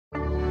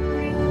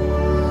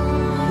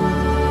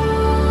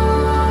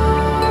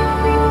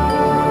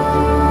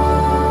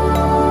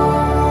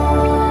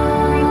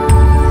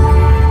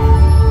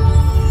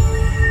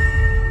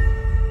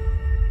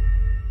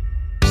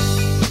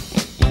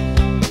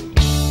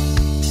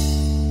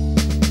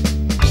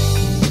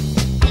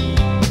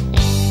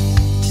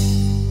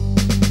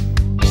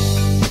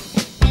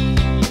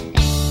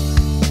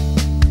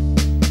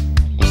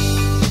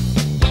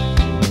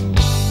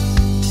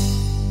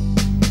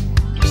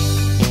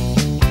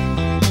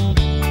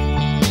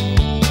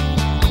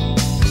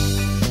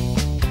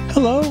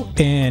Hello,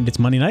 and it's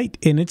Monday night,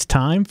 and it's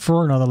time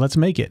for another Let's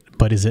Make It.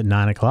 But is it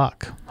 9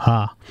 o'clock?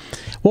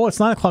 Well, it's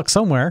 9 o'clock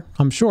somewhere,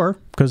 I'm sure,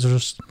 because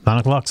there's 9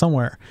 o'clock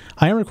somewhere.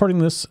 I am recording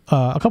this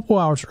a couple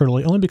hours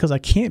early, only because I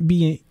can't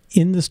be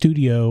in the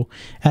studio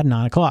at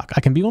 9 o'clock.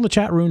 I can be on the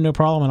chat room, no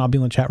problem, and I'll be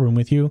in the chat room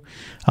with you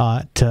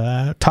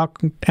to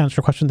talk,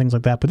 answer questions, things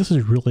like that. But this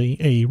is really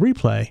a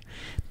replay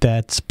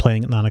that's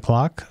playing at 9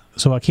 o'clock,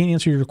 so I can't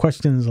answer your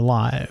questions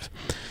live,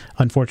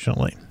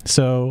 unfortunately.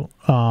 So,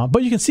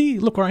 but you can see,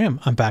 look where I am.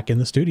 I'm back in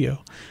the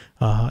studio.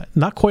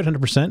 Not quite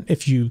 100%.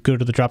 If you go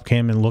to the drop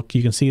cam and look,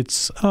 you can see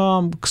it's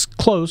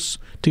close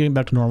to getting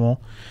back to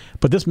normal.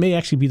 But this may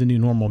actually be the new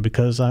normal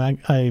because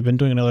I've been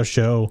doing another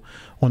show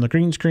on the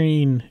green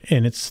screen,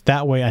 and it's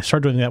that way. I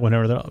started doing that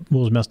whenever the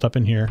was messed up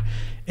in here,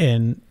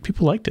 and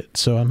people liked it.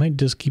 So I might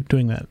just keep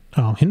doing that.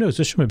 Who knows?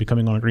 This show may be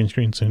coming on a green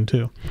screen soon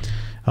too.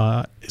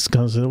 It's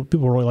because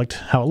people really liked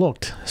how it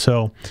looked.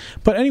 So,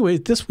 but anyway,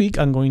 this week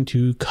I'm going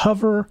to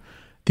cover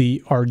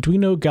the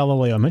Arduino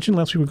Galileo. I mentioned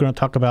last week we were going to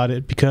talk about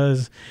it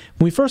because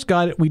when we first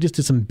got it, we just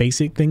did some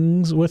basic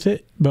things with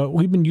it, but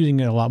we've been using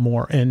it a lot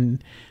more,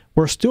 and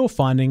we're still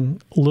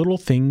finding little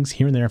things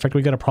here and there. In fact,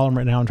 we got a problem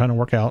right now I'm trying to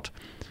work out.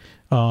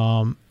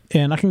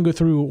 And I can go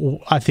through,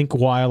 I think,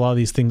 why a lot of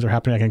these things are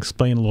happening. I can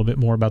explain a little bit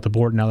more about the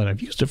board now that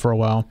I've used it for a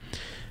while.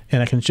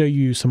 And I can show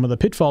you some of the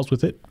pitfalls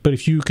with it. But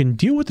if you can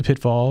deal with the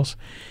pitfalls,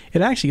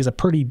 it actually is a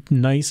pretty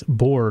nice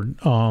board.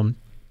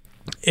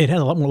 It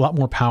has a lot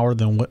more power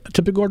than what a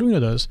typical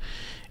Arduino does.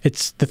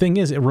 The thing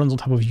is, it runs on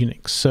top of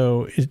Unix,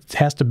 so it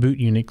has to boot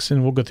Unix,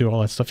 and we'll go through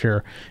all that stuff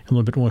here in a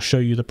little bit, and we'll show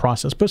you the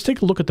process. But let's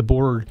take a look at the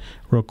board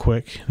real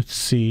quick. Let's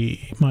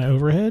see my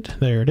overhead.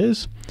 There it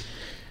is.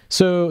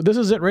 So this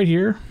is it right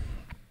here.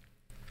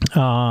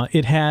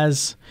 It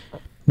has,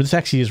 this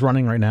actually is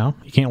running right now.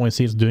 You can't really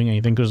see it's doing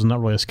anything because there's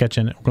not really a sketch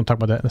in it. We're going to talk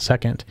about that in a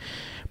second.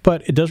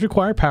 But it does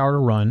require power to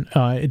run.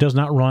 It does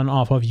not run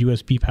off of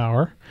USB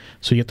power,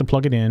 so you have to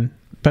plug it in.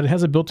 But it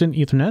has a built-in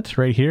Ethernet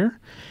right here.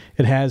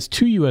 It has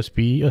two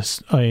USB,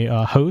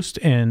 a host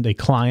and a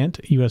client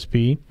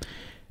USB.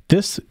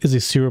 This is a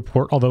serial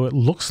port, although it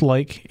looks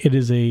like it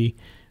is you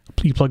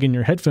plug in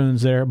your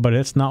headphones there, but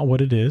it's not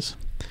what it is.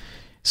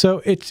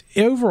 So it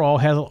overall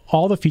has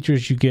all the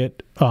features you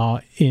get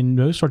in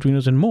most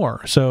Arduinos and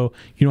more. So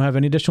you don't have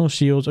any additional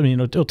shields. I mean,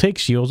 it'll take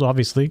shields,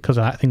 obviously, because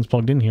that thing's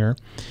plugged in here.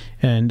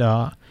 And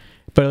but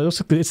it looks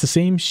like it's the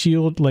same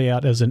shield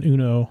layout as an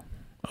Uno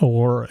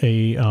or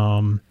a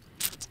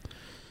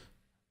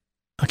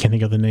I can't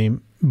think of the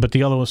name, but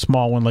the other was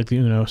small one like the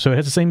Uno. So it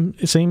has the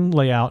same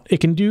layout.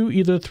 It can do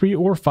either 3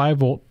 or 5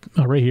 volt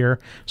right here.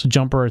 So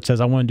jumper, it says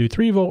I want to do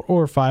 3 volt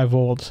or 5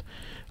 volts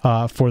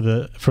for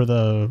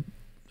the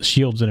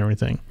shields and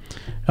everything.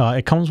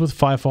 It comes with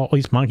 5 volt, at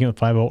least mine came with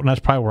 5 volt, and that's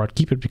probably where I'd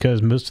keep it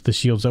because most of the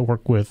shields that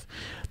work with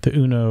the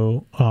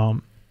Uno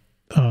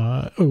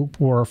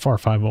were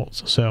 5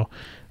 volts. So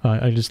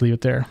I just leave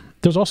it there.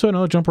 There's also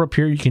another jumper up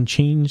here. You can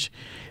change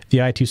the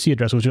I2C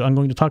address, which I'm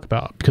going to talk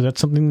about because that's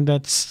something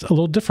that's a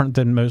little different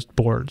than most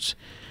boards.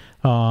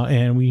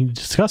 And we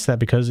discussed that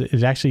because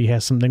it actually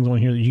has some things on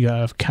here that you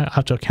have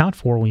to account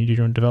for when you do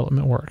your own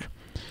development work.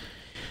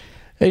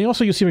 And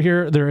also you'll see right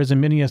here, there is a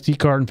mini SD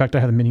card. In fact, I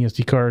have a mini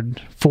SD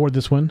card for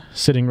this one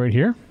sitting right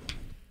here.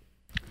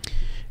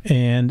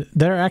 And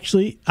there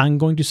actually, I'm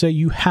going to say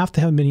you have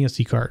to have a mini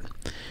SD card.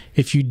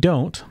 If you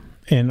don't,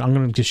 and I'm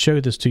going to just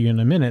show this to you in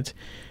a minute,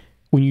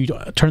 when you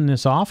turn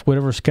this off,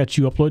 whatever sketch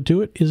you upload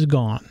to it is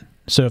gone.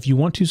 So if you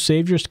want to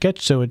save your sketch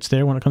so it's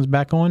there when it comes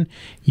back on,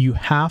 you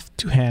have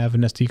to have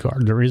an SD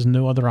card. There is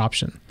no other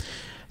option.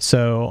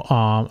 So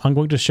I'm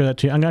going to show that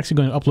to you. I'm actually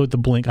going to upload the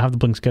Blink. I have the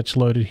Blink sketch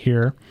loaded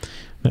here.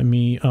 Let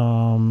me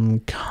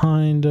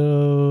kind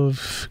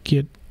of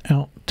get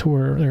out to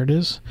where, there it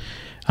is.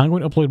 I'm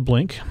going to upload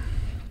Blink.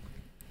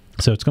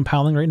 So it's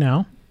compiling right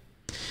now.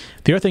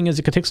 The other thing is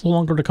it takes a little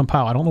longer to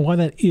compile. I don't know why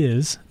that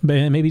is, but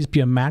it may just be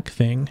a Mac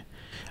thing.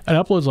 It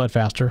uploads a lot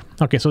faster.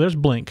 Okay, so there's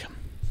Blink.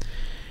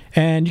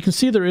 And you can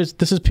see this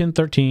is pin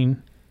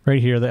 13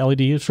 right here. The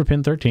LED is for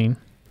pin 13.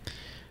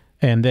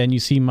 And then you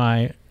see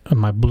my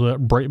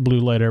bright blue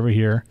light over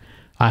here.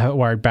 I have it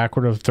wired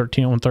backward of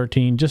 13 on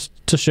 13 just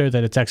to show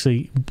that it's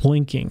actually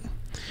blinking.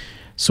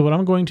 So what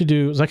I'm going to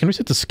do is I can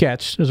reset the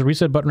sketch. There's a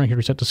reset button right here,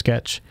 reset the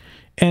sketch.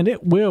 And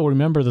it will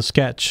remember the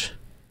sketch,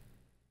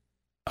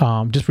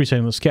 just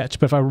resetting the sketch.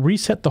 But if I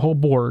reset the whole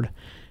board,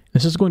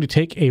 this is going to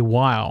take a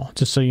while,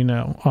 just so you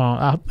know.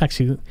 I'm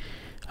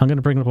going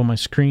to bring it up on my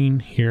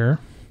screen here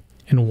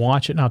and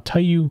watch it, and I'll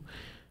tell you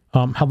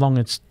how long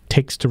it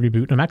takes to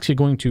reboot. I'm actually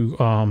going to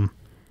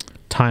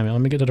time it. Let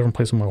me get a different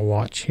place on my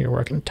watch here where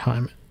I can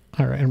time it.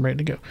 All right, I'm ready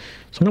to go.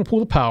 So I'm going to pull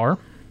the power,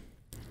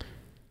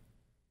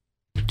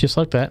 just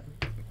like that.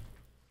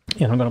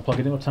 And I'm going to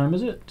plug it in. What time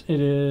is it? It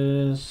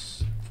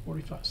is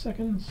 45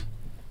 seconds.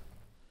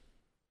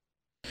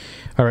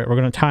 All right, we're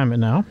going to time it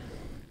now.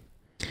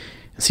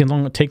 See how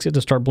long it takes it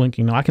to start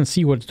blinking. Now I can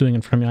see what it's doing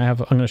in front of me. I'm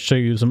going to show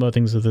you some other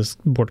things that this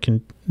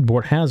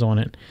board has on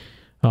it.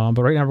 But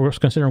right now we're just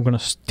considering I'm going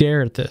to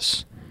stare at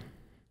this.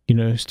 You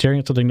know, staring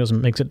at something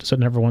doesn't make it so it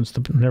never wants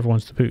to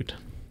boot.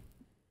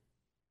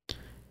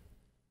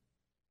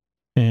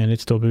 And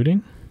it's still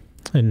booting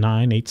in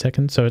 9, 8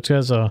 seconds. So it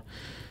has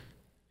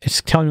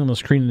it's telling me on the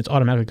screen it's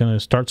automatically going to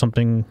start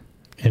something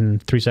in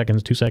 3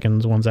 seconds, 2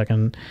 seconds, 1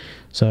 second.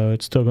 So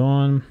it's still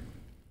going.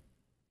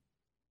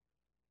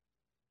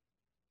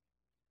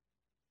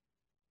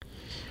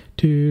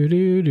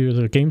 There's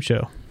a game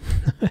show.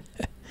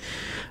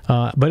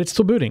 But it's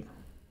still booting.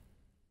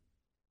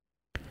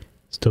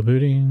 Still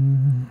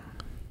booting.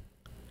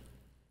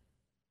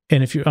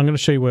 And if you, I'm going to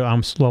show you what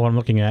I'm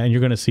looking at, and you're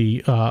going to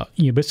see,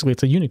 basically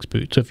it's a Unix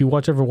boot. So if you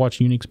ever watch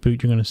Unix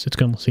boot, it's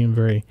going to seem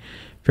very,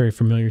 very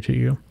familiar to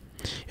you.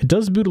 It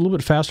does boot a little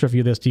bit faster if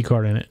you have the SD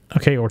card in it.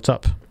 Okay, or it's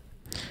up.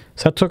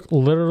 So that took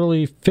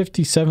literally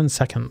 57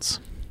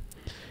 seconds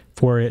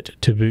for it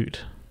to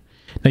boot.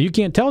 Now you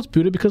can't tell it's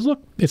booted because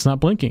look, it's not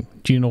blinking.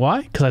 Do you know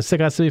why? Because I said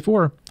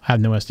before, I have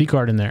no SD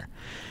card in there.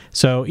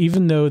 So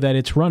even though that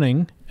it's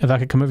running, if I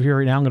could come over here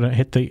right now, I'm going to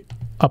hit the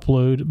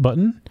upload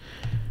button.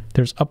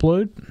 There's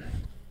upload,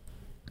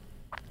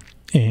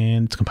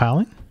 and it's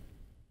compiling,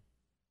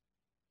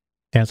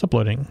 and it's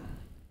uploading.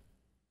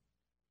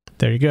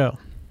 There you go.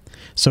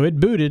 So it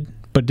booted,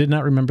 but did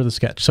not remember the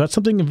sketch. So that's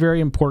something very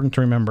important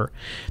to remember.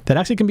 That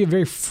actually can be a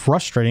very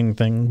frustrating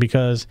thing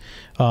because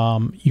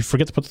you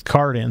forget to put the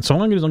card in. So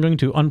what I'm going to do is I'm going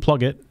to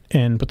unplug it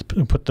and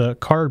put the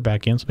card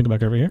back in. So let me go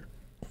back over here.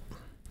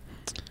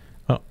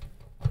 Oh,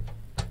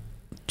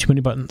 too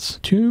many buttons.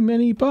 Too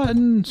many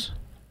buttons.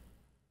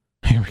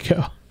 Here we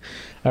go.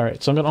 All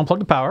right, so I'm going to unplug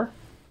the power.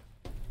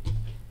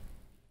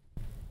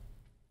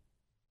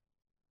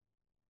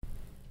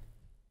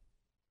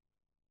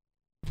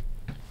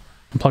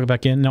 Plug it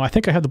back in. Now, I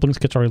think I have the blink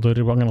sketch already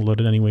loaded, but I'm going to load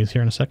it anyways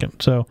here in a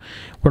second. So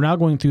we're now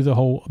going through the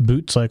whole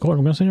boot cycle.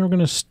 And we're going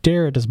to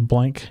stare at this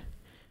blank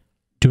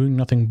doing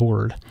nothing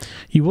board.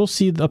 You will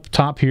see up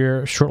top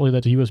here shortly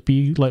that the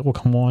USB light will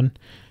come on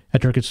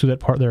after it gets through that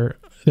part there.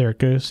 There it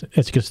goes.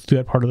 As it gets through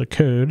that part of the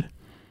code.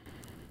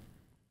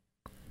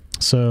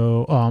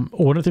 So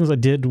one of the things I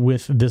did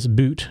with this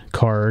boot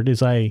card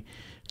is I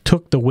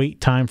took the wait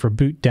time for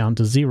boot down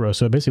to 0.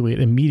 So basically it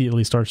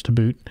immediately starts to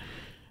boot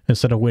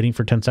instead of waiting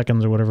for 10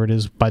 seconds or whatever it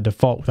is by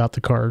default without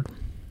the card.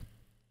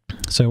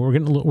 So we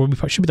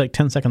should be like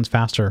 10 seconds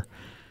faster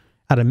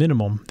at a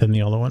minimum than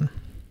the other one.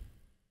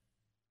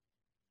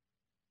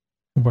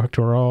 Looks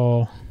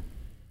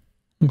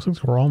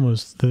like we're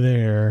almost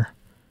there.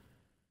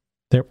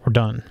 There, we're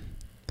done.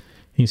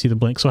 You see the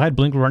blink. So I had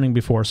blink running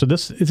before. So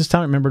this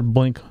time I remembered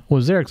blink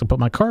was there because I put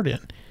my card in.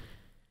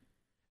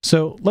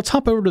 So let's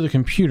hop over to the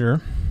computer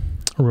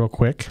real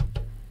quick.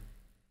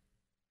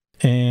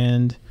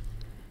 And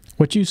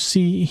what you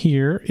see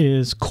here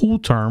is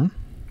CoolTerm.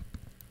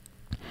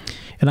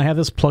 And I have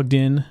this plugged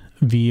in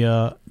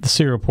via the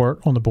serial port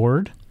on the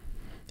board.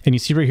 And you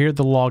see right here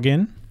the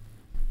login.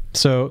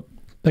 So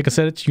like I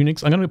said, it's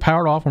Unix. I'm going to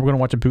power it off and we're going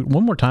to watch it boot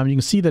one more time. You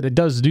can see that it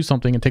does do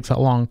something. It takes that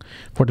long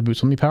for it to boot.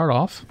 So let me power it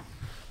off.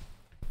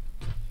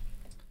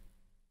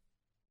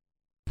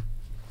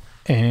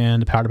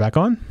 And power it back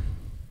on.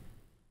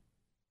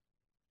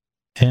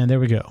 And there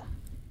we go.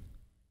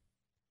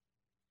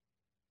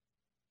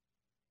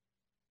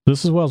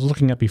 This is what I was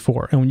looking at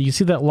before. And when you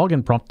see that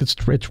login prompt, it's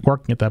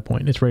working at that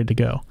point. It's ready to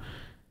go.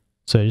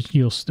 So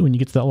when you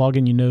get to that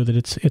login, you know that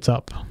it's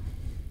up.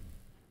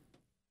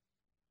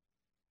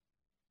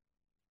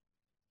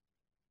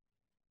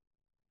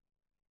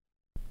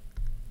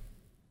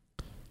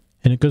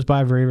 And it goes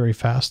by very, very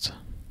fast.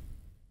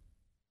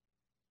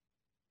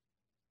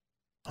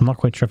 I'm not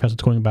quite sure if it's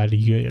going by to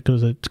you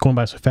because it's going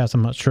by so fast.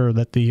 I'm not sure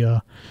that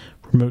the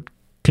remote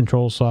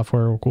control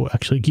software will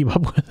actually keep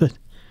up with it.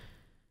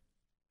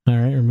 All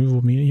right,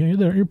 removable media.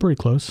 Yeah, you're pretty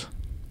close.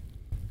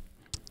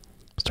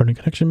 Starting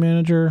connection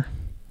manager.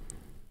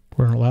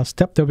 We're in the last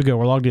step. There we go.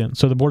 We're logged in.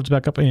 So the board's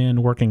back up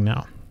and working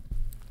now.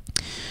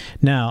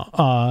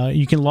 Now,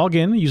 you can log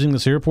in using the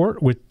serial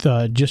port with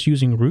just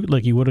using root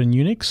like you would in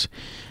Unix.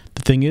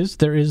 The thing is,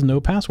 there is no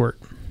password.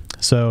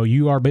 So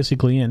you are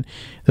basically in.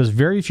 There's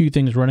very few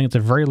things running. It's a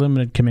very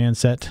limited command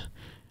set.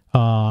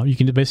 You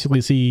can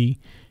basically see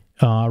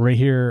right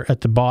here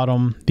at the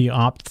bottom, the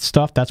opt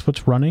stuff, that's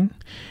what's running.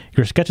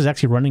 Your sketch is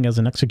actually running as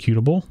an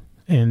executable.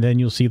 And then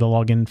you'll see the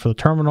login for the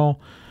terminal.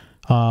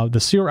 The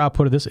serial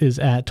output of this is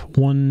at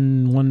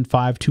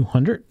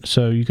 115200.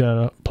 So you got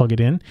to plug it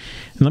in.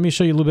 And let me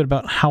show you a little bit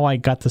about how I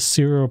got the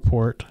serial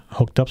port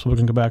hooked up so we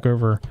can go back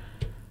over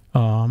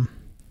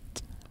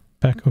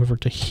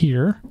to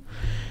here.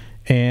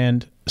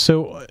 And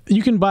so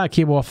you can buy a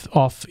cable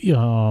off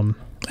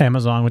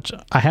Amazon, which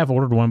I have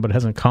ordered one, but it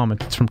hasn't come.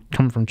 It's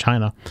coming from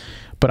China.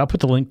 But I'll put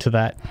the link to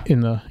that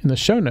in the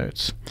show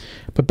notes.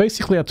 But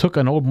basically, I took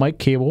an old mic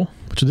cable,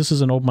 which this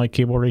is an old mic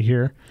cable right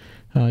here.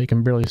 You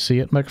can barely see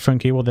it. Microphone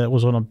cable that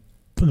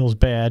was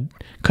bad.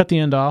 Cut the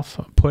end off.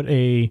 Put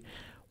a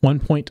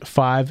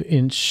 1.5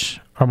 inch.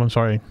 I'm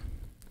sorry.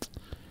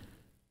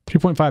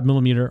 3.5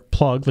 millimeter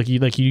plug, like you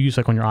use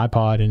on your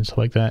iPod and stuff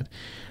like that.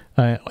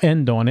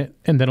 End on it,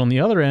 and then on the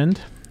other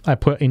end I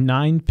put a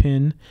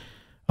 9-pin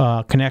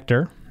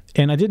connector,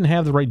 and I didn't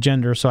have the right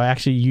gender, so I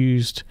actually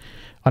used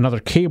another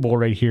cable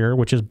right here,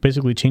 which is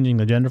basically changing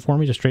the gender for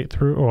me just straight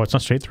through. Or it's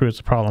not straight through, it's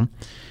a problem.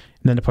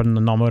 and then to put in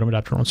the null modem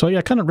adapter on. So yeah,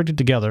 I kind of rigged it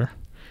together.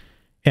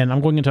 And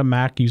I'm going into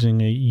Mac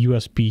using a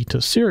USB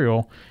to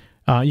serial.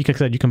 You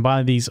can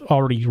buy these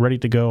already ready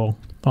to go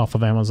off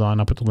of Amazon.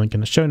 I'll put the link in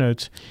the show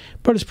notes.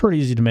 But it's pretty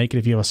easy to make it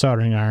if you have a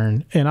soldering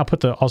iron. And I'll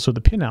put also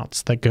the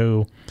pinouts that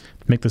go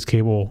make this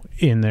cable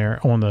in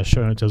there on the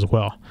show notes as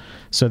well,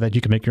 so that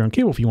you can make your own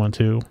cable if you want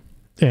to.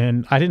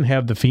 And I didn't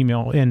have the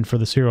female end for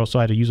the serial, so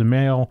I had to use a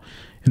male.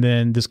 And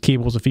then this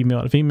cable was a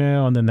female to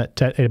female, and then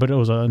but it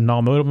was a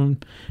null modem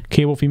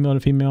cable, female to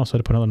female, so I had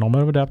to put another null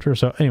modem adapter.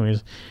 So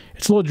anyways,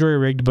 it's a little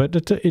jury-rigged,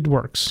 but it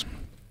works.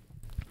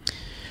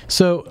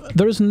 So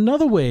there's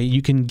another way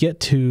you can get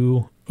to,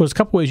 well, there's a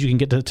couple ways you can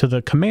get to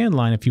the command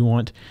line if you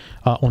want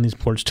on these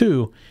boards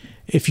too.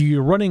 If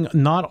you're running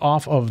not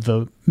off of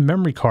the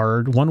memory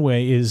card, one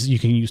way is you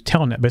can use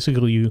Telnet.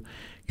 Basically, you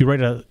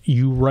write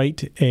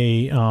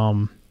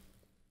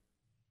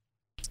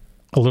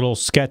a little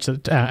sketch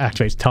that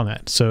activates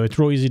Telnet. So it's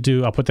real easy to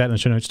do. I'll put that in the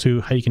show notes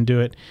too, how you can do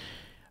it.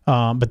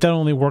 But that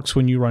only works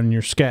when you run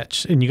your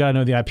sketch, and you got to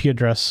know the IP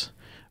address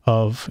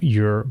of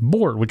your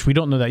board, which we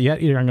don't know that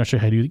yet either. I'm going to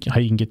show you how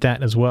you can get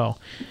that as well.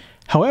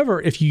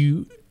 However, if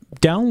you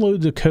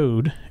download the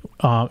code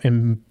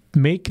and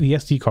make the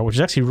SD card, which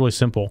is actually really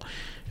simple,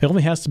 it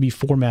only has to be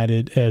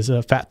formatted as a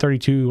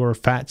FAT32 or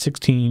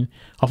FAT16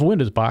 off a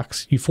Windows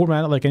box. You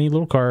format it like any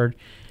little card.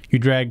 You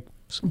drag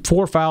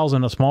 4 files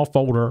in a small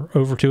folder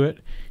over to it.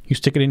 You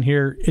stick it in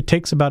here. It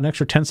takes about an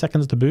extra 10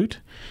 seconds to boot,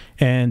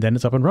 and then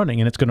it's up and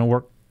running, and it's going to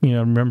work.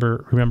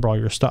 Remember all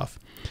your stuff.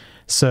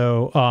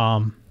 So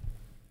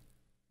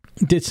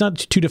it's not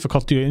too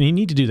difficult to do, and you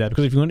need to do that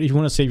because if you want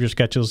to save your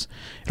sketches,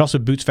 it also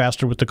boots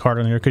faster with the card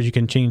on there because you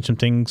can change some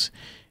things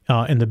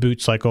in the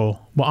boot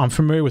cycle. Well, I'm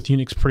familiar with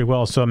Unix pretty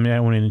well, so I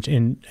went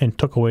in and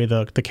took away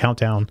the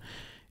countdown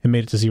and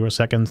made it to 0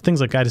 seconds.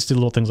 Things like that. I just did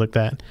little things like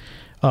that.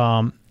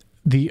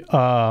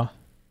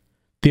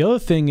 The other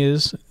thing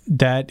is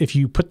that when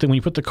you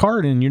put the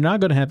card in, you're not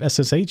going to have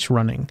SSH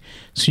running,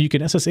 so you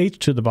can SSH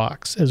to the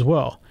box as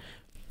well.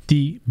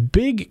 The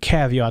big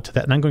caveat to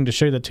that, and I'm going to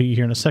show that to you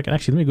here in a second.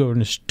 Actually, let me go over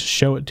and to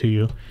show it to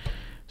you.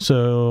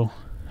 So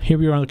here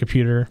we are on the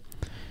computer.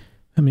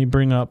 Let me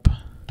bring up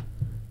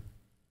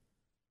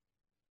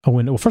a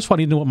window. Well, first of all, I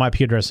need to know what my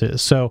IP address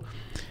is. So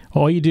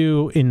all you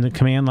do in the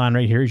command line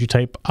right here is you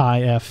type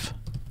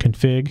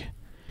ifconfig,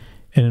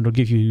 and it'll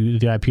give you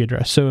the IP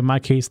address. So in my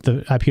case, the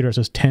IP address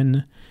is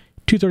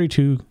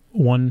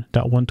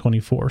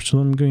 10.232.1.124. So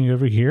I'm going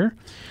over here,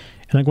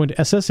 and I'm going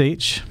to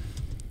SSH.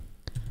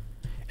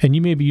 And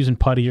you may be using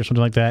PuTTY or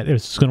something like that.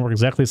 It's going to work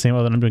exactly the same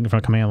other than I'm doing it from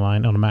a command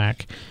line on a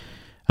Mac.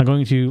 I'm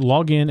going to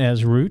log in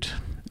as root,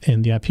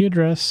 and the IP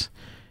address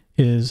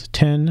is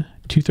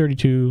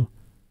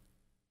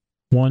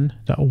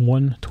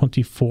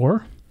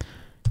 10.232.1.124.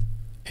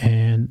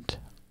 And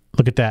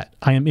look at that.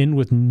 I am in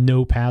with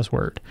no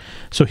password.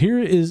 So here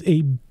is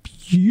a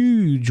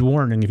huge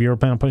warning if you're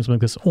planning on putting something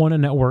like this on a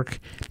network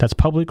that's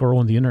public or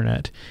on the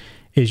internet,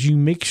 is you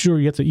make sure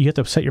you have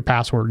to set your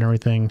password and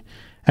everything.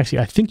 Actually,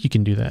 I think you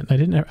can do that.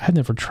 I've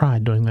never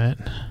tried doing that.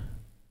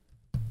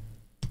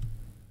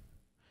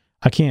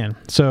 I can.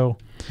 So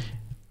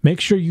make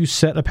sure you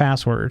set a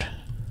password.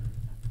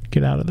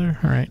 Get out of there.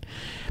 All right.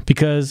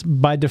 Because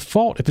by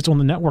default, if it's on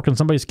the network and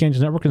somebody scans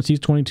your network and sees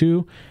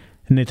 22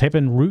 and they type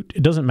in root,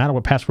 it doesn't matter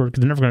what password,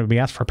 because they're never going to be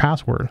asked for a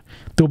password.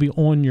 You'll be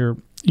on your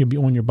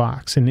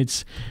box, and they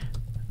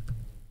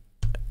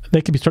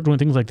could start doing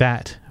things like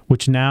that,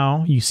 which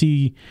now you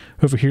see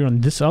over here on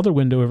this other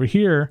window over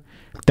here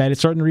that it's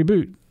starting to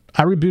reboot.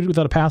 I rebooted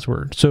without a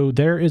password. So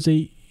there is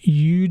a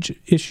huge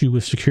issue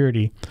with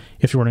security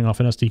if you're running off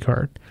an SD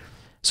card.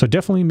 So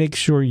definitely make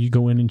sure you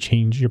go in and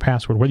change your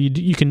password. Whether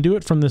you can do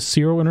it from the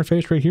serial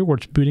interface right here where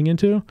it's booting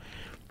into,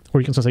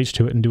 or you can SSH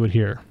to it and do it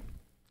here.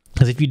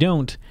 Because if you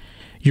don't,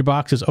 your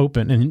box is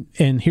open.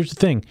 And here's the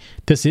thing.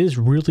 This is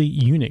really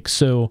Unix.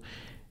 So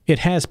it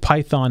has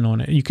Python on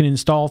it. You can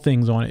install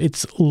things on it.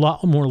 It's a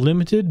lot more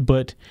limited,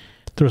 but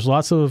there's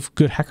lots of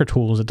good hacker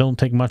tools that don't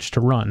take much to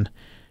run.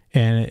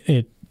 And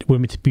it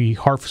would be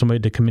hard for somebody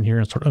to come in here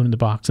and start owning the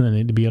box and then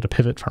they'd be able to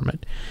pivot from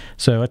it.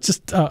 So it's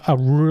just a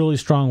really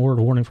strong word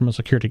of warning from a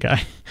security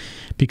guy,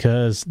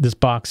 because this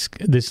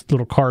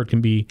little card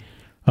can be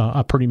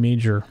a pretty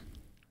major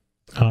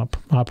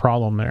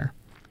problem there.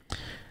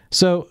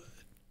 So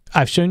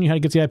I've shown you how to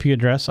get the IP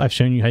address. I've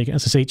shown you how you can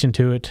SSH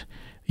into it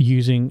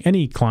using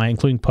any client,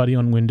 including PuTTY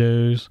on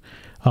Windows.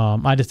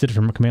 I just did it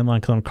from a command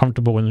line because I'm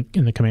comfortable in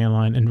the command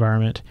line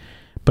environment.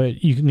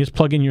 But you can just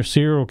plug in your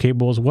serial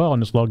cable as well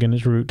and just log in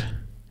as root.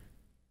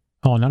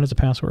 Oh, not as a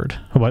password.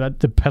 Well,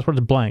 the password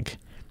is blank.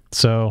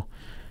 So,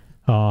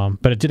 but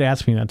it did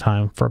ask me that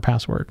time for a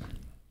password.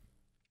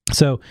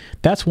 So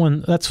that's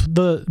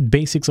the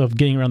basics of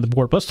getting around the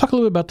board. But let's talk a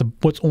little bit about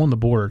what's on the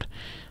board.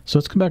 So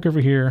let's come back over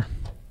here.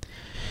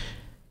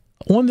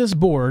 On this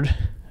board,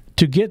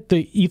 to get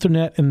the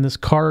Ethernet and this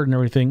card and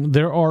everything,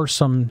 there are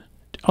some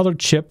other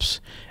chips,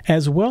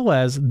 as well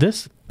as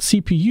this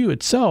CPU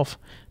itself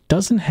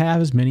doesn't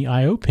have as many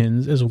I/O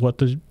pins as what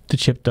the the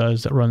chip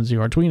does that runs the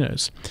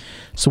Arduinos.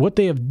 So what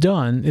they have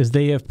done is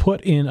they have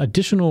put in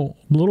additional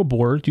little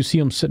boards, you see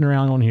them sitting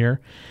around on here,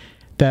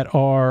 that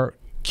are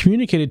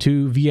communicated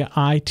to via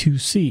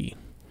I2C.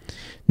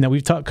 Now,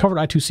 we've covered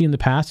I2C in the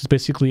past. It's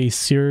basically a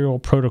serial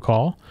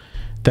protocol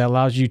that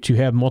allows you to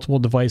have multiple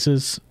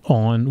devices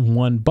on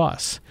one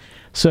bus.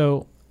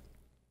 So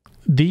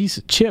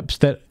these chips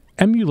that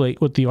emulate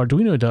what the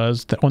Arduino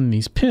does that on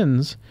these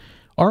pins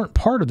aren't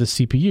part of the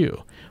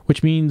CPU,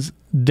 which means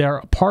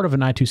they're part of an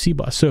I2C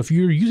bus. So if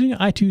you're using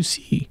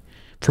I2C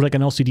for like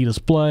an LCD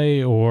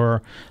display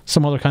or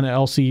some other kind of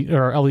LCD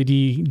or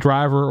LED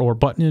driver or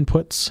button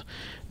inputs,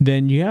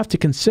 then you have to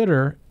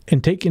consider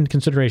and take into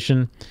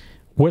consideration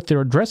what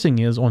their addressing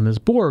is on this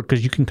board,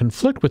 because you can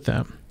conflict with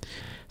them.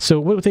 So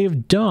what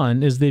they've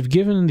done is they've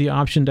given the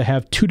option to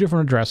have two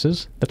different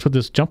addresses. That's what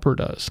this jumper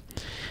does.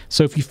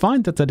 So if you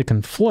find that it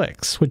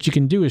conflicts, what you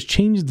can do is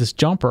change this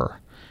jumper,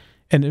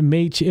 and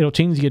it'll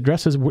change the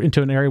addresses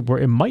into an area where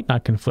it might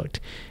not conflict.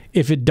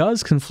 If it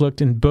does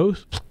conflict in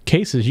both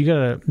cases, you got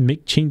to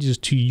make changes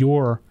to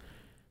your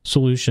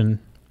solution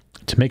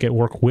to make it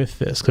work with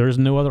this. There is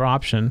no other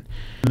option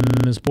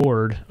on this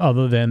board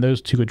other than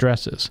those two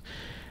addresses.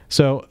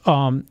 So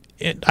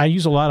I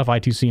use a lot of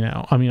I2C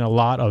now. I mean, a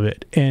lot of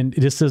it. And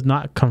this does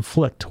not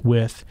conflict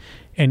with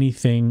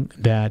anything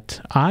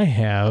that I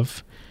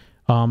have.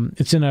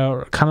 It's in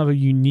a kind of a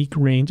unique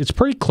range. It's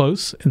pretty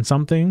close in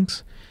some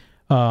things,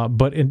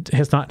 but it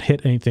has not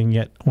hit anything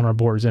yet on our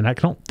boards. And I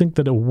don't think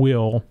that it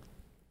will.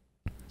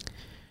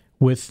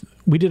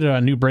 We did a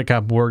new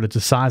breakout board. It's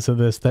the size of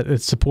this that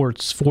it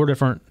supports 4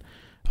 different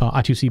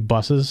I2C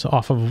buses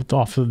off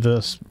of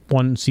this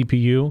one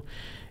CPU.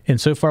 And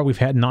so far,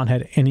 we've not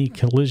had any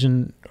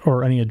collision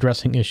or any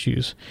addressing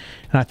issues.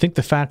 And I think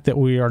the fact that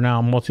we are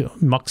now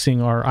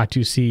muxing our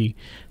I2C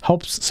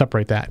helps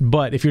separate that.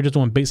 But if you're just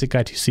doing basic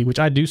I2C, which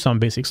I do some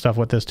basic stuff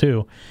with this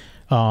too,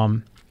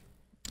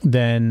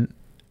 then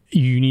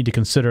you need to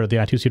consider the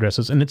I2C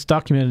addresses. And it's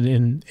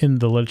documented in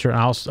the literature.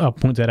 And I'll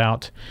point that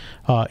out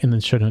in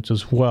the show notes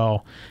as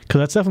well, because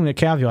that's definitely a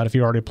caveat if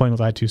you're already playing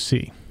with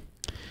I2C.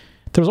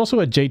 There's also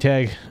a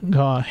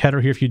JTAG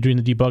header here if you're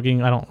doing the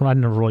debugging. I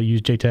never really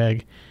use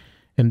JTAG.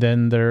 And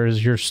then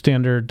there's your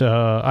standard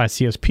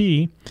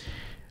ICSP,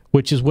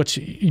 which is what's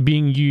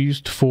being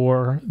used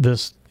for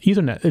this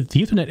Ethernet.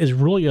 The Ethernet is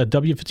really a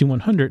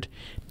W5100,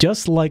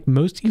 just like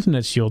most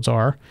Ethernet shields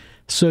are.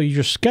 So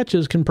your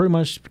sketches can pretty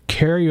much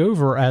carry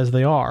over as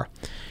they are.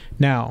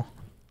 Now,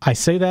 I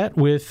say that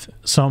with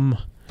some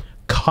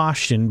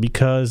caution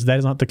because that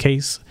is not the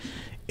case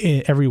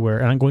everywhere,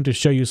 and I'm going to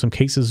show you some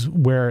cases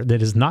where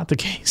that is not the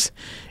case,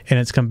 and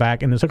it's come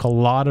back, and it took a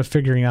lot of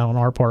figuring out on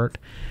our part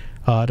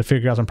to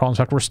figure out some problems.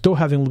 In fact, we're still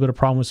having a little bit of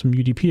problem with some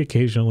UDP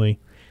occasionally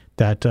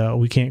that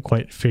we can't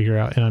quite figure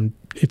out, and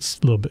it's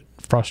a little bit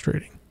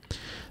frustrating.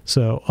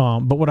 So,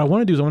 but what I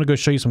want to do is I want to go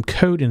show you some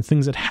code and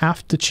things that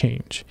have to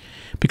change,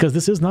 because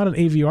this is not an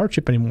AVR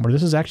chip anymore.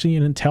 This is actually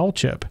an Intel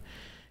chip,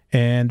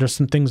 and there's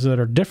some things that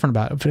are different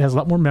about it. It has a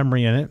lot more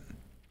memory in it.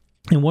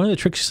 And one of the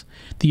tricks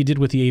that you did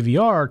with the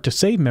AVR to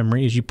save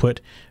memory is you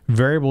put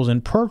variables in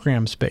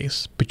program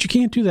space, but you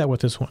can't do that with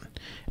this one.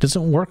 It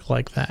doesn't work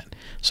like that.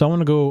 So I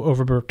want to go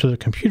over to the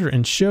computer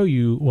and show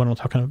you what I'm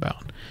talking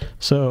about.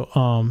 So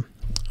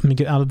let me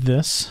get out of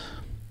this.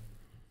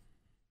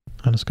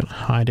 I'm just going to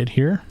hide it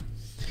here.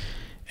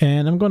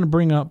 And I'm going to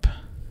bring up,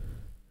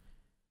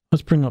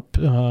 let's bring up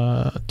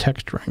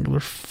Text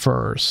Wrangler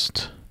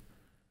first.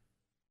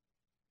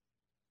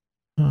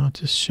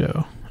 Just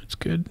show, it's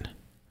good.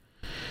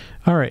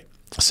 All right,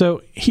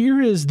 so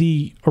here is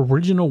the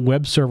original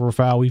web server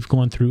file we've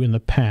gone through in the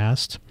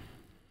past.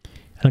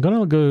 And I'm going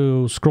to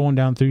go scrolling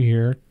down through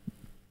here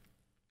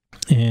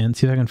and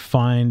see if I can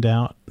find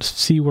out,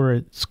 see where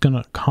it's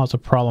going to cause a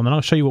problem. And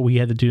I'll show you what we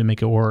had to do to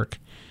make it work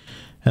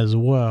as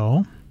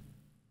well.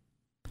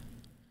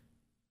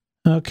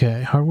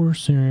 Okay, hardware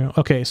serial.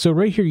 Okay, so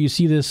right here you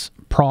see this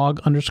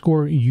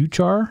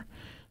prog_uchar.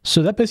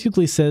 So that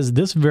basically says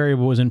this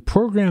variable is in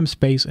program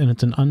space and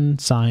it's an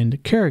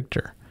unsigned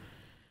character.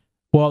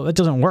 Well, that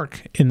doesn't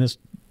work in this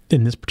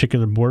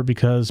particular board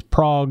because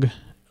prog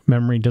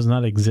memory does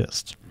not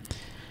exist.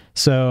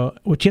 So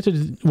what you have to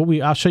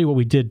do, I'll show you what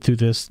we did through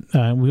this.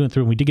 We went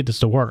through and we did get this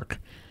to work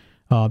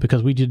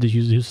because we did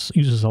use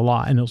this a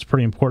lot, and it was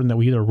pretty important that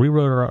we either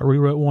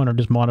rewrote one or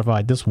just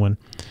modified this one.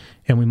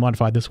 And we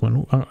modified this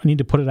one. I need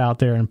to put it out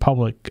there in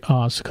public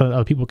so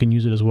other people can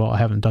use it as well. I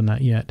haven't done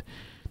that yet.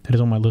 That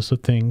is on my list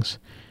of things.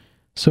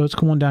 So it's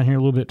going down here a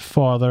little bit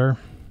farther.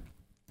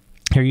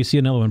 Here you see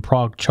another one,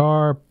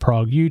 prog_char,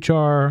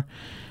 prog_uchar.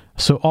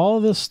 So all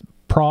of this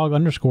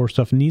prog_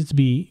 stuff needs to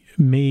be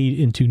made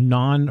into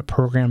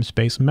non-program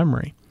space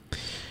memory.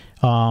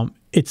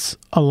 It's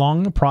a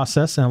long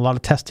process and a lot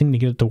of testing to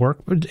get it to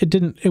work, but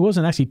it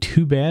wasn't actually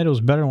too bad. It was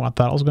better than what I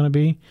thought it was going to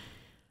be.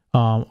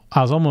 I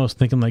was almost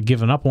thinking like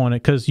giving up on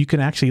it because you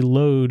can actually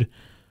load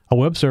a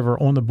web server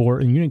on the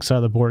board and Unix side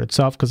of the board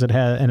itself because it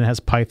has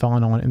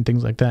Python on it and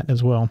things like that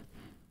as well.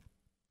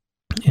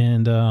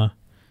 And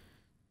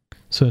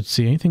So let's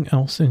see, anything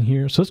else in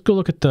here? So let's go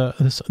look at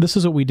this. This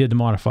is what we did to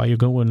modify. You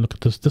go and look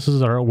at this. This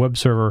is our web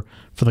server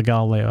for the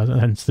Galileo,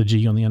 hence the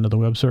G on the end of the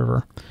web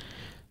server.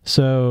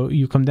 So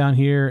you come down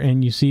here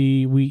and you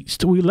see we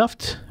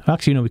left,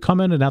 actually, we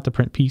commented out the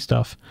print P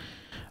stuff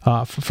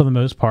for the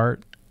most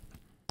part.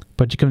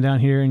 But you come down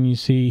here and you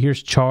see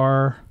here's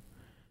char.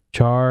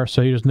 So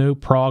there's no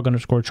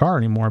prog_char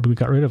anymore, but we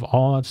got rid of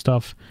all that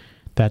stuff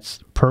that's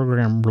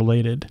program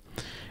related.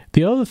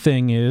 The other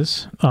thing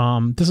is,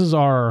 this is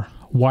our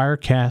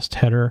Wirecast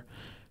header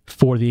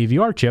for the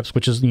AVR chips,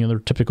 which is,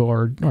 the typical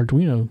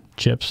Arduino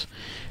chips.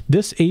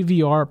 This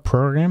AVR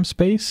program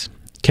space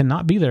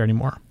cannot be there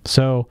anymore.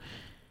 So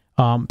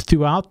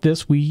throughout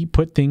this, we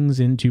put things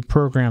into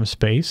program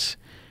space.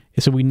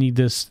 So we need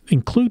this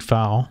include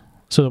file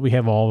so that we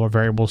have all our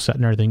variables set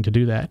and everything to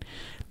do that.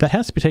 That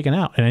has to be taken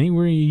out. And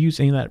anywhere you use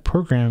any of that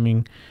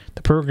programming,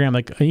 the program,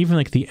 even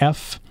like the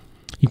F,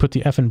 you put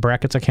the F in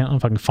brackets. I can't know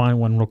if I can find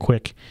one real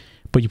quick,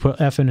 but you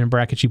put F in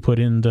brackets, you put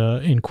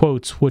in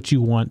quotes what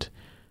you want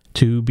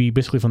to be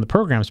basically from the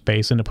program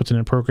space, and it puts it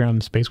in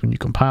program space when you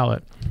compile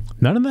it.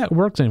 None of that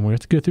works anymore. You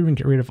have to go through and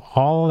get rid of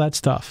all of that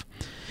stuff.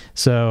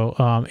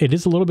 So it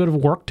is a little bit of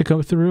work to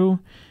go through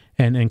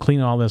and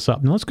clean all this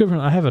up. Now let's go over.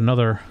 I have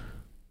another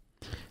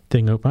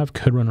thing open. I have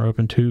CodeRunner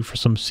open too for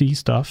some C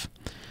stuff.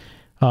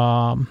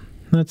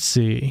 Let's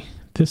see.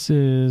 This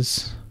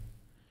is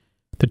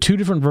the two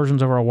different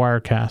versions of our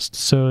Wirecast.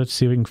 So let's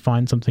see if we can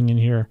find something in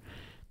here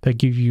that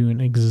gives you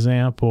an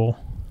example.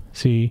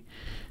 See,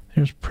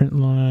 there's print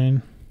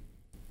line.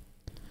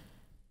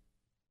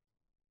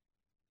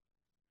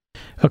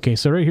 Okay,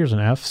 so right here's an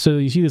F. So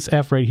you see this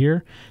F right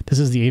here? This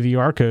is the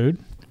AVR code,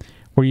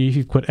 where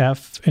you put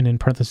F and in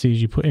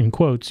parentheses you put in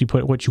quotes, you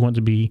put what you want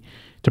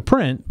to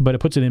print, but it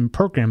puts it in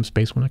program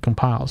space when it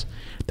compiles.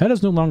 That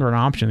is no longer an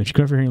option. If you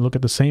go over here and look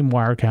at the same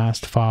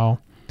Wirecast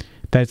file,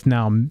 that's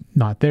now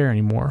not there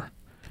anymore.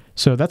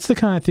 So that's the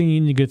kind of thing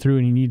you need to go through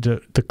and you need to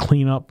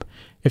clean up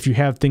if you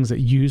have things that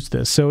use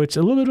this. So it's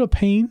a little bit of a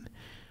pain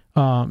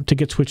to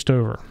get switched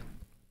over.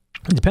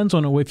 It depends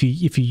on if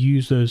you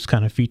use those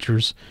kind of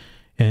features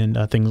and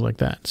things like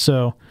that.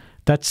 So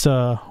that's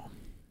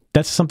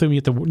something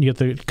you have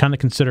to kind of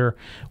consider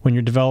when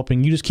you're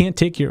developing. You just can't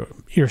take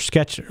your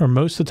sketch, or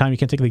most of the time you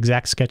can't take the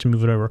exact sketch and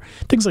move it over.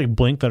 Things like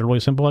Blink that are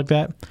really simple like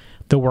that,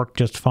 they'll work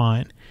just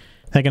fine.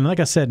 Again, like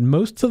I said,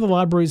 most of the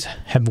libraries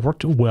have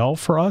worked well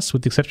for us,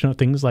 with the exception of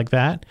things like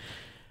that.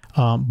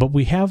 But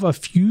we have a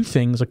few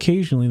things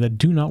occasionally that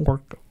do not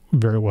work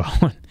very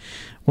well.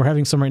 We're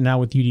having some right now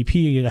with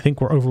UDP. I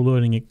think we're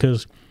overloading it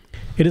because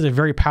it is a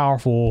very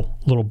powerful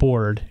little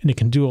board and it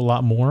can do a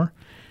lot more.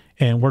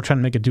 And we're trying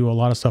to make it do a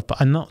lot of stuff,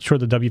 but I'm not sure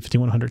the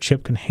W5100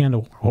 chip can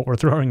handle what we're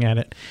throwing at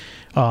it.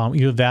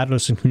 Either that or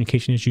some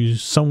communication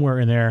issues somewhere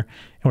in there,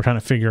 and we're trying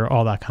to figure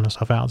all that kind of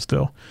stuff out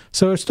still.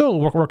 So it's still a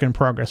work in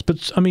progress.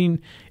 But, I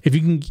mean, if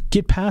you can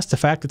get past the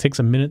fact it takes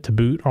a minute to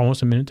boot, or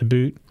almost a minute to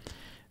boot,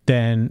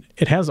 then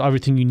it has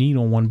everything you need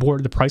on one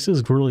board. The price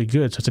is really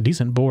good, so it's a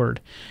decent board.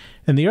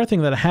 And the other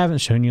thing that I haven't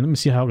shown you, let me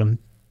see how I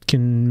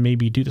can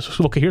maybe do this.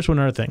 Okay, here's one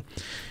other thing.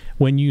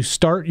 When you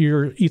start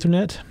your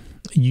Ethernet,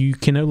 you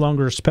can no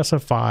longer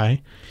specify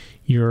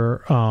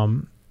your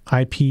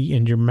IP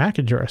and your MAC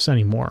address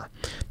anymore.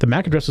 The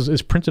MAC address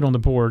is printed on the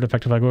board. In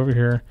fact, if I go over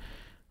here,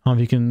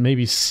 you can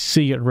maybe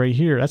see it right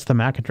here. That's the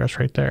MAC address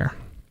right there.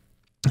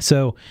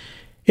 So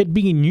it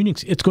being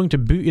Unix, it's going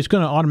to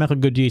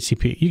automatically go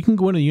DHCP. You can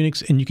go into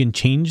Unix and you can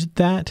change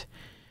that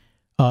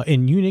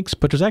in Unix,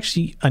 but there's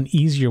actually an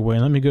easier way.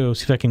 Let me go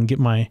see if I can get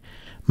my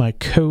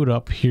code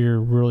up here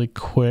really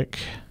quick.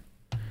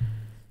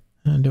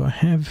 Do I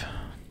have...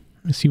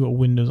 Let me see what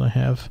windows I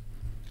have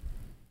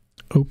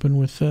open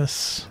with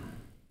this.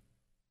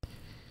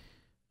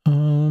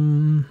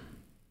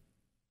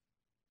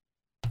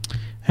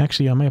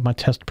 Actually, I might have my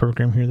test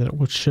program here that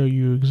will show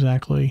you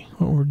exactly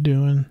what we're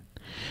doing.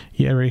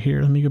 Yeah, right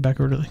here. Let me go back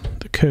over to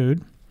the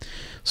code.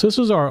 So this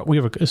is our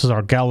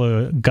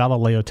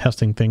Galileo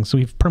testing thing. So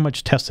we've pretty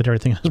much tested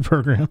everything in this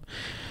program.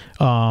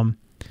 But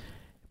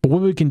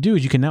what we can do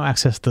is you can now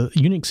access the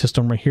Unix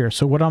system right here.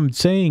 So what I'm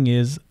saying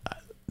is,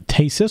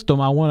 hey system,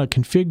 I want to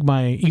configure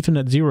my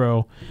Ethernet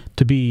 0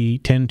 to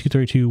be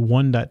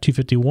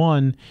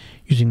 10.232.1.251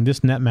 using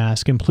this net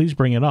mask, and please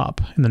bring it up.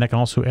 And then I can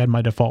also add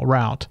my default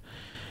route.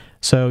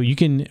 So you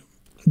can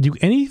do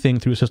anything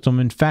through a system.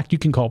 In fact, you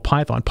can call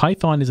Python.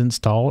 Python is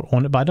installed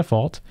on it by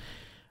default.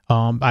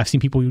 I've seen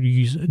people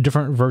use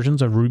different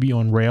versions of Ruby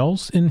on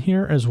Rails in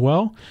here as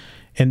well,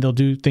 and they'll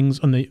do things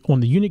on the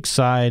Unix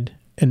side,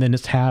 and then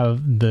just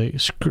have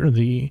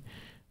the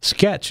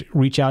sketch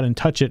reach out and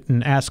touch it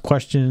and ask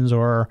questions,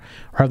 or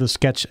have the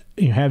sketch,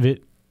 have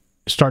it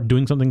start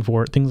doing something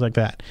for it, things like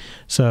that.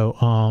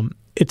 So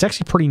it's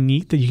actually pretty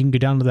neat that you can go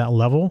down to that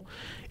level.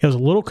 It was a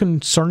little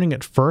concerning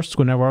at first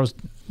whenever I was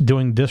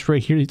doing this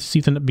right here,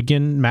 Ethernet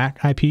begin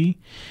MAC IP.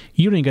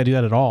 You don't even got to do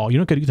that at all. You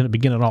don't got to Ethernet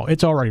begin at all.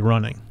 It's already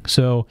running.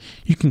 So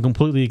you can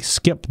completely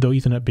skip the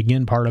Ethernet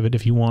begin part of it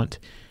if you want,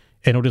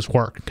 and it'll just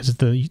work because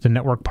the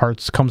network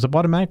parts comes up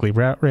automatically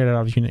right out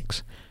of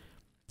Unix,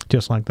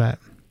 just like that.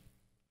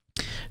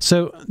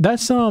 So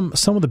that's some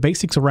of the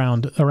basics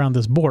around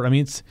this board. I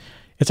mean,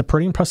 it's a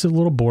pretty impressive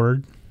little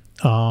board.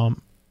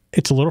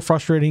 It's a little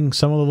frustrating,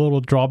 some of the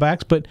little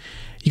drawbacks, but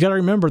you got to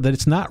remember that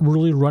it's not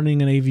really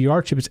running an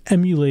AVR chip. It's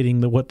emulating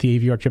what the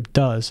AVR chip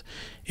does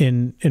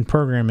in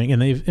programming.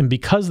 And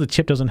because the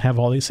chip doesn't have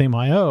all the same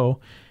I/O,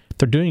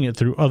 they're doing it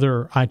through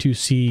other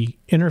I2C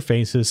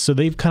interfaces. So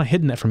they've kind of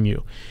hidden that from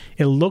you.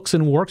 It looks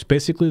and works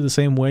basically the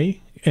same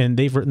way, and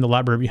they've written the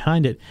library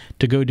behind it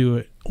to go do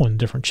it on a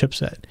different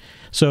chipset.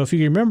 So if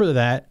you remember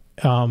that,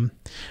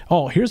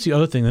 here's the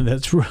other thing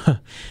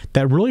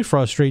that really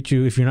frustrates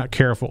you if you're not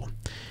careful.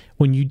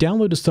 When you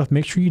download the stuff,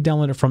 make sure you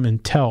download it from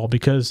Intel,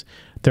 because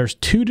there's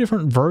two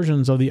different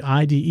versions of the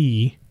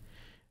IDE,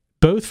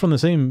 both from the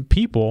same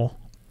people,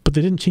 but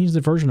they didn't change the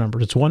version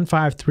numbers. It's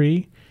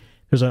 153.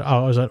 There's an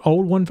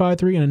old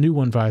 153 and a new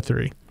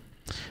 153.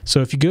 So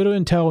if you go to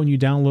Intel and you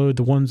download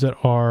the ones that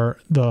are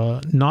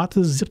not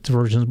the zipped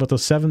versions, but the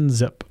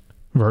 7-zip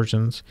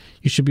versions,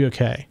 you should be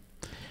okay.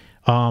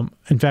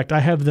 In fact,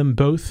 I have them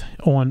both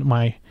on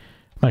my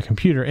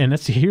computer, and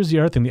here's the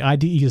other thing: the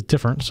IDE is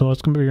different. So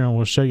let's come over here and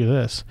we'll show you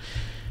this,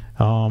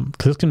 because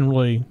this can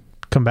really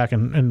come back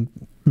and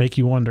make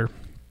you wonder.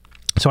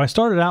 So I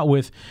started out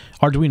with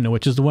Arduino,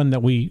 which is the one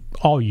that we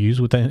all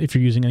use if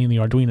you're using any of the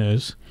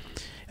Arduinos,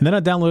 and then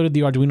I downloaded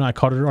the Arduino. I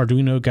called it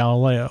Arduino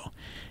Galileo,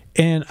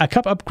 and I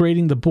kept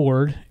upgrading the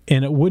board,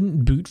 and it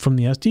wouldn't boot from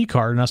the SD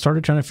card. And I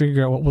started trying to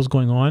figure out what was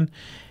going on,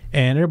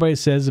 and everybody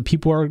says that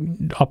people are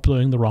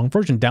uploading the wrong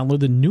version. Download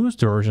the newest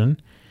version.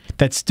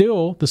 That's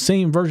still the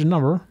same version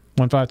number,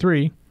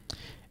 153,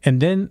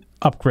 and then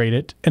upgrade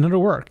it, and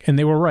it'll work. And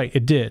they were right,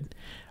 it did.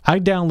 I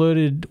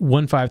downloaded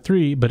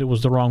 153, but it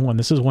was the wrong one.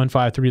 This is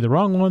 153, the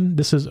wrong one.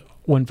 This is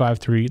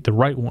 153, the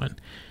right one.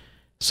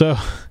 So,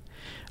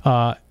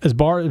 as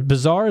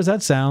bizarre as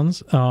that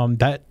sounds,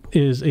 that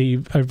is a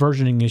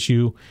versioning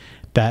issue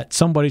that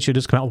somebody should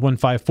just come out with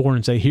 154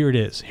 and say, here it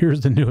is.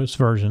 Here's the newest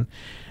version.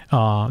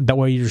 That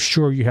way you're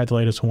sure you had the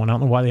latest one. I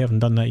don't know why they haven't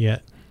done that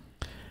yet.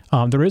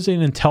 There is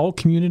an Intel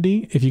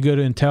community. If you go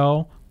to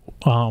Intel,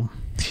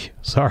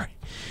 sorry,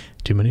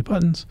 too many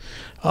buttons.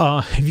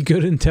 If you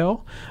go to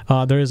Intel,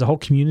 there is a whole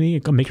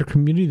community, a maker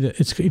community.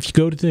 If you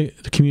go to the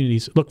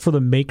communities, look for the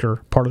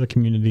maker part of the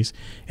communities,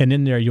 and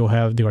in there you'll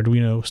have the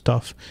Arduino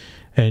stuff,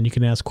 and you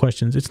can ask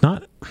questions. It's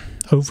not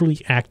overly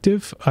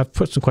active. I've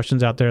put some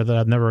questions out there that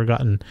I've never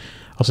gotten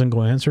a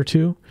single answer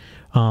to,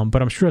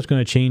 but I'm sure it's going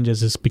to change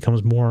as this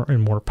becomes more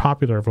and more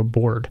popular of a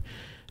board.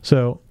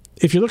 So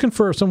if you're looking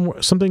for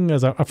something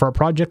for a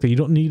project that you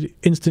don't need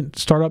instant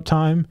startup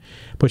time,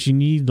 but you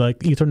need like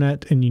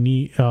Ethernet and you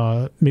need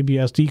maybe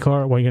SD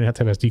card, well, you're going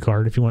to have SD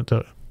card if you want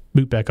to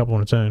boot back up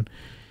on its own.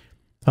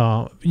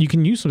 You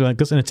can use something like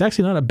this, and it's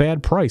actually not a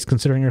bad price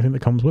considering everything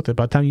that comes with it.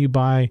 By the time you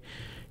buy,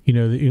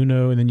 the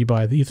Uno, and then you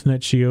buy the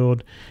Ethernet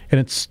shield,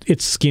 and it's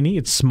skinny,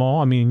 it's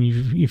small. I mean,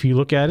 if you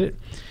look at it,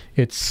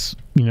 it's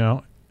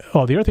the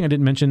other thing I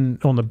didn't mention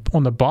on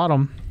the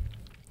bottom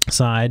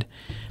side,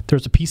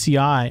 there's a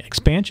PCI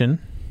expansion,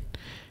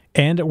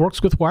 and it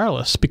works with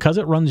wireless because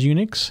it runs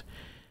Unix.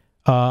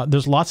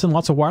 There's lots and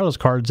lots of wireless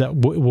cards that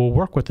will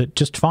work with it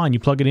just fine. You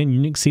plug it in,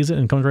 Unix sees it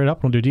and comes right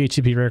up and will do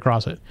DHCP right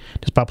across it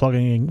just by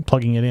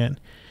plugging it in.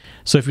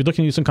 So if you're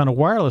looking to use some kind of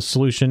wireless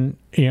solution,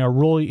 a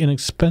really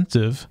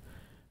inexpensive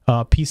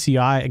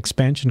PCI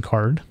expansion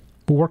card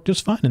will work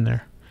just fine in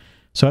there.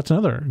 So that's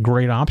another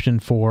great option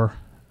for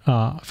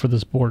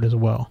this board as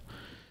well.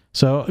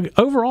 So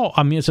overall,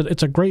 I mean,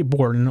 it's a great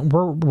board, and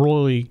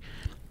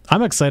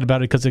I'm excited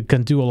about it because it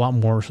can do a lot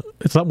more.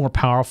 It's a lot more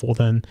powerful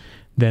than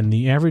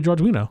the average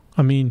Arduino.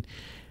 I mean,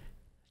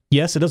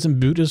 yes, it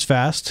doesn't boot as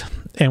fast,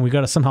 and we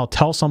got to somehow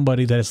tell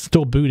somebody that it's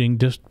still booting.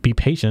 Just be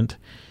patient,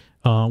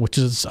 which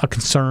is a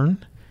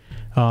concern.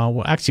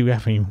 Well, actually, we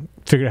haven't even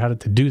figured out how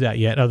to do that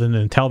yet, other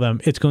than tell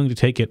them it's going to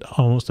take it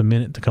almost a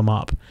minute to come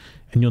up.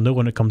 And you'll know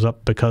when it comes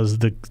up because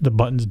the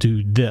buttons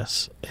do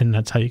this, and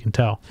that's how you can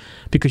tell.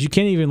 Because you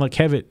can't even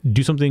have it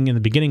do something in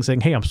the beginning saying,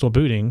 hey, I'm still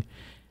booting,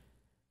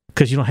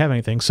 because you don't have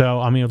anything.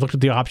 So, I mean, I've looked at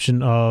the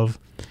option of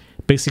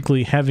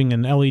basically having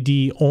an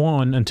LED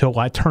on until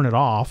I turn it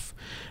off,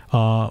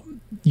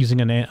 using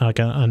a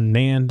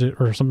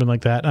NAND or something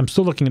like that. I'm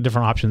still looking at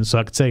different options. So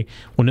I could say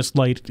when this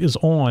light is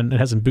on, it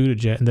hasn't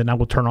booted yet, and then I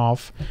will turn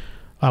off.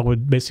 I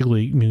would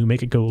basically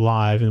make it go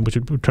live, and which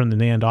would turn the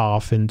NAND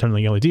off and turn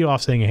the LED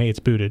off, saying, hey, it's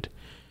booted.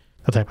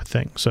 That type of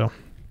thing. So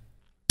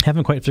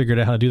haven't quite figured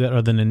out how to do that,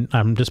 other than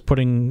I'm just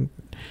putting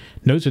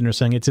notes in there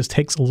saying it just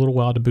takes a little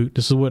while to boot.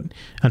 This is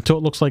until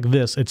it looks like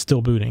this, it's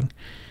still booting.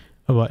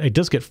 But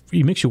it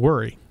makes you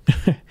worry.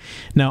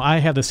 Now I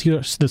have the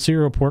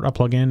serial port I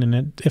plug in,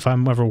 and if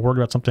I'm ever worried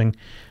about something,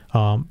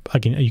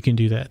 you can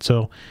do that.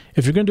 So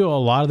if you're going to do a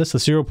lot of this, the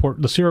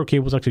serial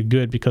cable is actually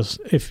good, because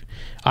if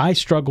I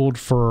struggled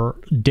for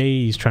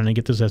days trying to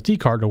get this SD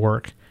card to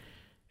work,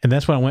 and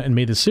that's when I went and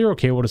made the serial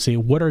cable to say,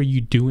 what are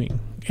you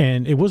doing?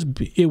 And it was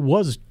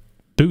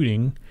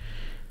booting,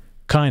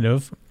 kind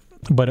of,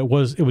 but it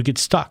would get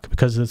stuck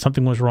because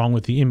something was wrong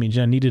with the image.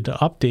 I needed to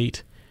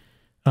update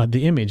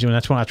the image. And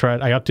that's when I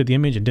updated the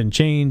image and didn't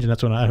change. And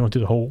that's when I went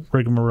through the whole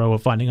rigmarole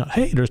of finding out,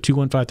 hey, there's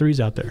 2153s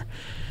out there.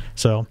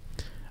 So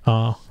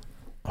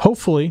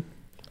hopefully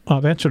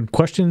I've answered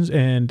questions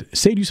and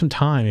saved you some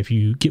time if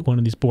you get one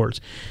of these boards.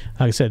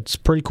 Like I said, it's a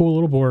pretty cool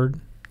little board.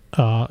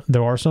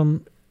 There are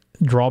some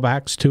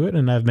drawbacks to it,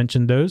 and I've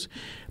mentioned those.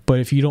 But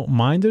if you don't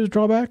mind those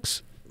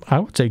drawbacks, I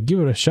would say give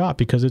it a shot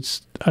because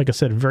it's, like I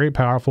said, very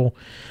powerful.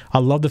 I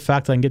love the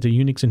fact that I can get to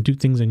Unix and do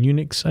things in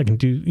Unix. I can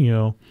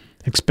do,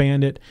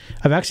 expand it.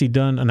 I've actually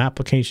done an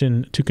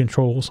application to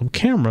control some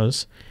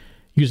cameras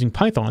using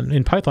Python.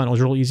 In Python, it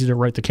was really easy to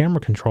write the camera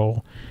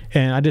control.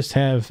 And I just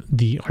have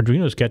the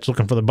Arduino sketch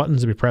looking for the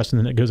buttons to be pressed, and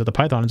then it goes at the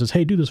Python and says,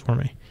 hey, do this for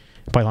me.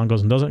 Python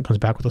goes and does it and comes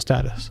back with a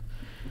status.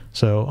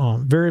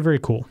 So very, very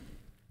cool.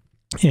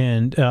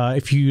 And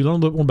if you learn a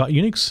little more about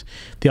Unix,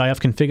 the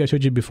ifconfig I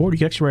showed you before, you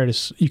can actually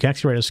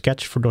write a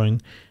sketch for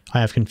doing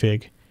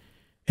ifconfig,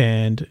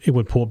 and it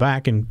would pull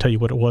back and tell you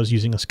what it was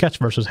using a sketch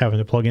versus having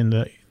to plug in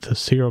the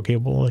serial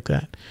cable like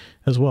that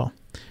as well.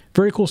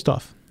 Very cool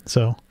stuff.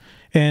 So,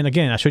 and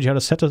again, I showed you how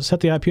to set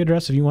the IP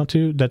address if you want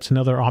to. That's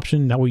another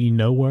option. That way you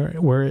know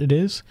where it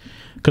is,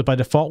 because by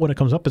default when it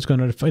comes up, it's going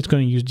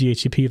to use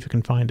DHCP if it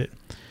can find it.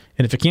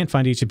 And if it can't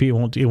find DHCP,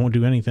 it won't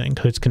do anything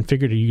because it's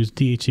configured to use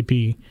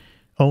DHCP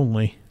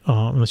only,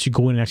 unless you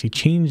go in and actually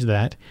change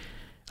that.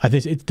 I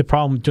think the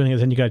problem with doing it is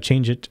then you got to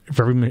change it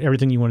for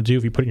everything you want to do.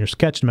 If you put it in your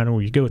sketch, no matter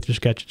where you go with your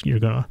sketch, you're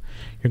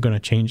gonna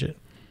change it.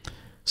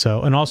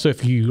 So, and also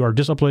if you are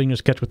just uploading your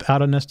sketch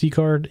without an SD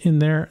card in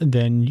there,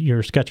 then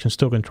your sketch can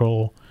still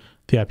control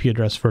the IP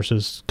address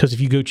versus, because if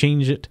you go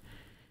change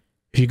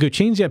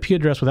the IP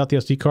address without the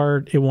SD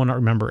card, it will not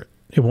remember it.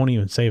 It won't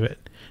even save it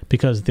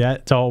because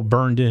that's all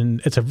burned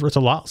in. It's a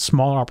lot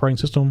smaller operating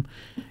system.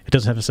 It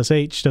doesn't have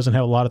SSH, doesn't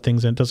have a lot of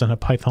things in it, doesn't have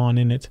Python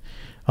in it.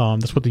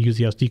 That's what they use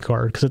the SD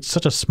card because it's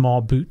such a small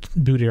boot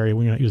area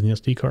when you're not using the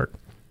SD card.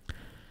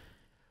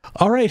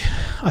 All right,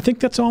 I think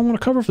that's all I want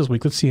to cover for this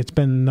week. Let's see, it's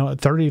been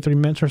 33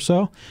 minutes or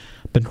so.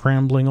 Been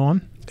rambling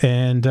on.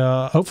 And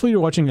hopefully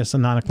you're watching this at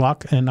 9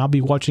 o'clock, and I'll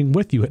be watching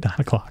with you at 9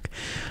 o'clock.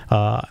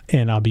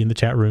 And I'll be in the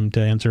chat room to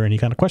answer any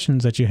kind of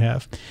questions that you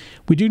have.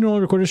 We do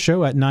normally record a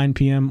show at 9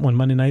 p.m. on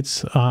Monday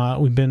nights.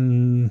 We've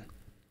been...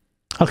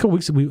 last couple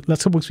weeks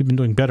we've been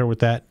doing better with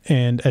that.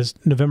 And as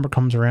November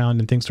comes around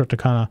and things start to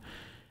kind of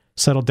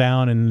settle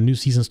down and the new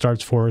season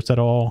starts for us,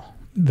 that'll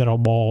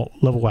all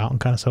level out and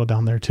kind of settle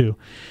down there too.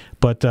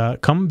 But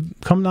come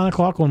 9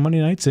 o'clock on Monday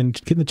nights and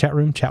get in the chat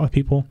room, chat with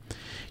people.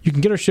 You can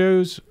get our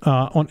shows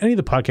on any of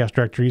the podcast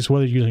directories,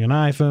 whether you're using an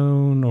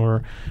iPhone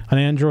or an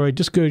Android.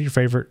 Just go to your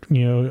favorite,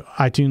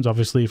 iTunes,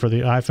 obviously, for the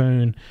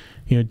iPhone,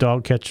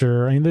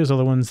 Dogcatcher, any of those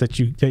other ones that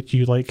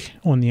you like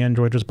on the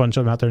Android. There's a bunch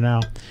of them out there now.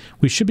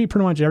 We should be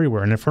pretty much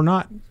everywhere. And if we're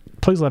not,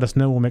 please let us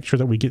know. We'll make sure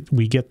that we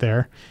get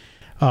there.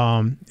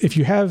 If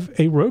you have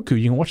a Roku,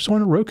 you can watch this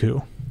on a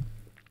Roku.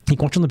 You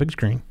can watch on the big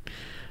screen.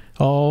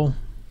 All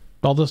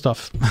the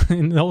stuff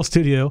in the whole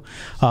studio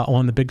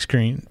on the big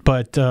screen.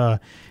 But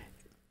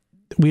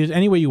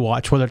any way you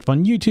watch, whether it's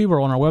on YouTube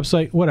or on our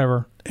website,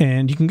 whatever.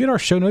 And you can get our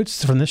show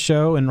notes from this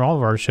show and all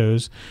of our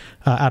shows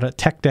out at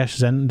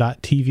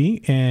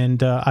tech-zen.tv.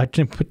 And I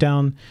can put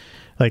down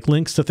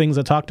links to things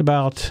I talked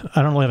about.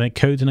 I don't really have any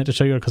codes in it to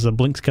show you because the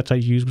Blink sketch I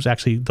used was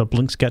actually the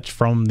Blink sketch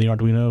from the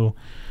Arduino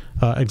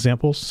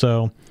examples.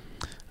 So,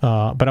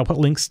 but I'll put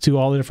links to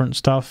all the different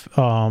stuff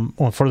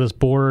for this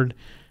board.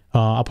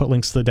 I'll put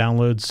links to the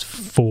downloads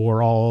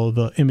for all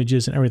the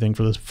images and everything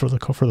for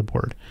the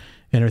board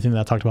and everything that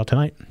I talked about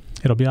tonight.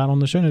 It'll be out on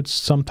the show notes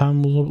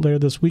sometime a little later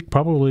this week,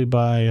 probably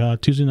by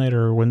Tuesday night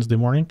or Wednesday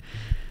morning.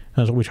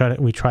 That's what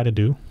we try to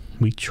do.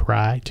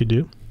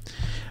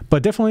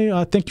 But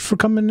definitely, thank you for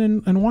coming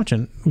in and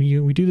watching.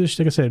 We do this,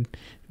 like I said,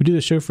 we do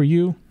this show for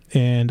you,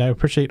 and I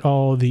appreciate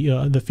all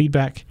the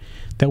feedback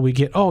that we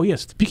get. Oh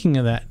yes, speaking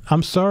of that,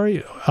 I'm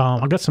sorry.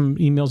 I got some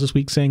emails this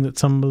week saying that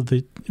some of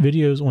the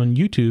videos on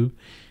YouTube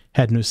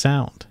had no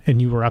sound,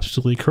 and you were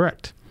absolutely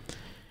correct.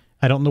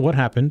 I don't know what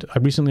happened. I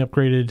recently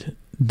upgraded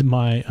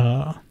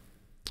my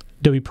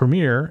Adobe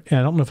Premiere, and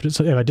I don't know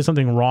if I did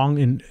something wrong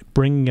in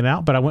bringing it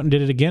out, but I went and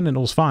did it again, and it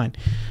was fine.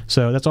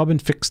 So that's all been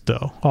fixed,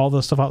 though. All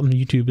the stuff out on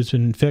YouTube has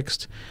been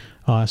fixed,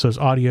 so there's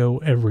audio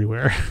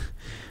everywhere.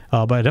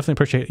 But I definitely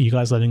appreciate you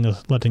guys letting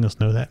us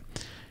know that.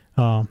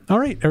 All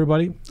right,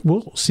 everybody.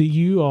 We'll see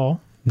you all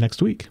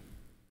next week.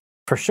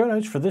 For show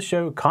notes for this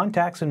show,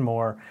 contacts, and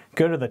more,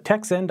 go to the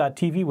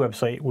techzen.tv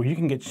website where you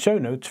can get show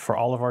notes for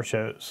all of our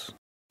shows.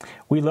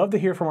 We love to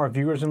hear from our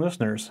viewers and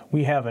listeners.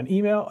 We have an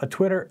email, a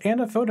Twitter, and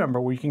a phone number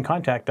where you can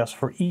contact us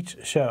for each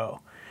show.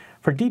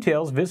 For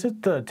details,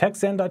 visit the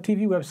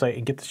techzen.tv website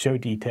and get the show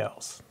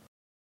details.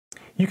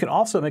 You can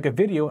also make a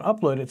video and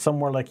upload it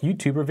somewhere like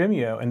YouTube or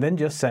Vimeo and then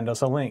just send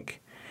us a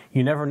link.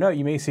 You never know,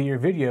 you may see your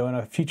video in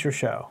a future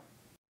show.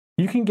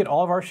 You can get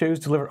all of our shows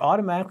delivered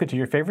automatically to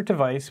your favorite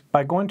device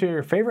by going to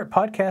your favorite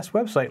podcast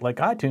website like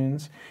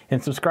iTunes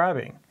and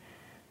subscribing.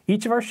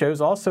 Each of our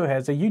shows also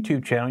has a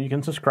YouTube channel you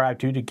can subscribe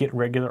to get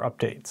regular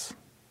updates.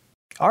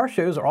 Our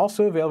shows are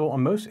also available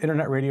on most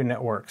internet radio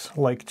networks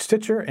like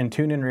Stitcher and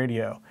TuneIn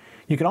Radio.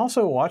 You can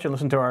also watch and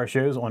listen to our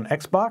shows on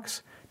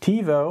Xbox,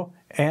 TiVo,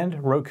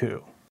 and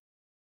Roku.